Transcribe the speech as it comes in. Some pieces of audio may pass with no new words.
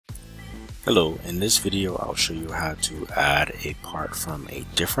Hello, in this video I'll show you how to add a part from a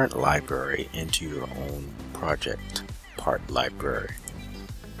different library into your own project part library.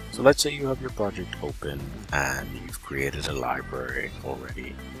 So let's say you have your project open and you've created a library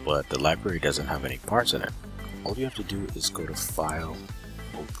already, but the library doesn't have any parts in it. All you have to do is go to File,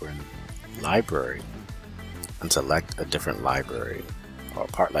 Open, Library, and select a different library or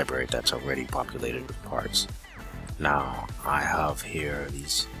part library that's already populated with parts. Now I have here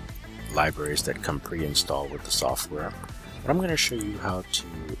these libraries that come pre-installed with the software, but I'm going to show you how to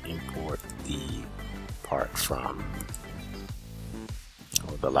import the part from,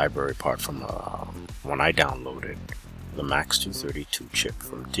 or the library part from when I downloaded the Max 232 chip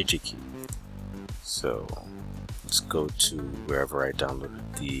from DigiKey. So let's go to wherever I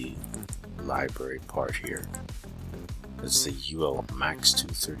downloaded the library part here. It's the UL Max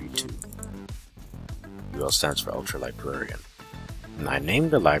 232. UL stands for Ultra Librarian. And I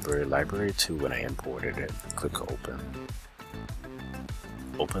named the library Library 2 when I imported it. Click Open.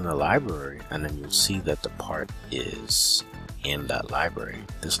 Open the library and then you'll see that the part is in that library.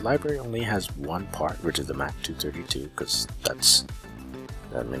 This library only has one part, which is the Mac 232, because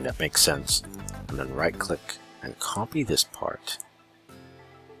that makes sense. And then right click and copy this part.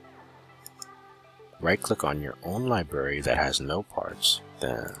 Right click on your own library that has no parts,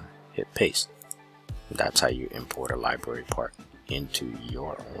 then hit paste. That's how you import a library part into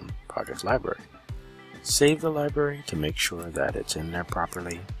your own project library. Save the library to make sure that it's in there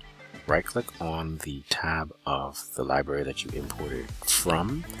properly. Right click on the tab of the library that you imported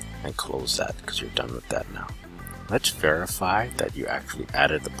from and close that because you're done with that now. Let's verify that you actually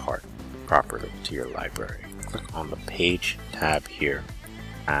added the part properly to your library. Click on the Page tab here,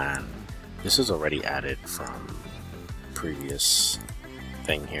 and this is already added from previous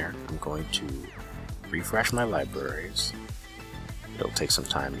thing here. I'm going to refresh my libraries. It'll take some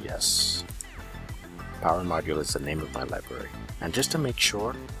time, yes. Power module is the name of my library. And just to make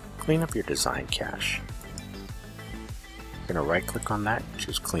sure, clean up your design cache. You're going to right click on that,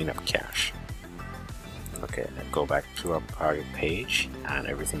 choose clean up cache. Okay, then go back to our project page and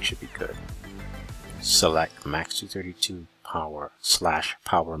everything should be good. Select Max 232 power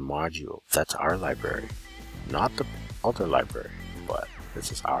module. That's our library, not the other library, but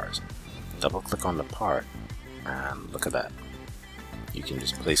this is ours. Double click on the part and look at that. You can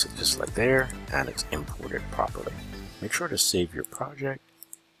just place it just like there and it's imported properly. Make sure to save your project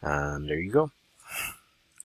and there you go.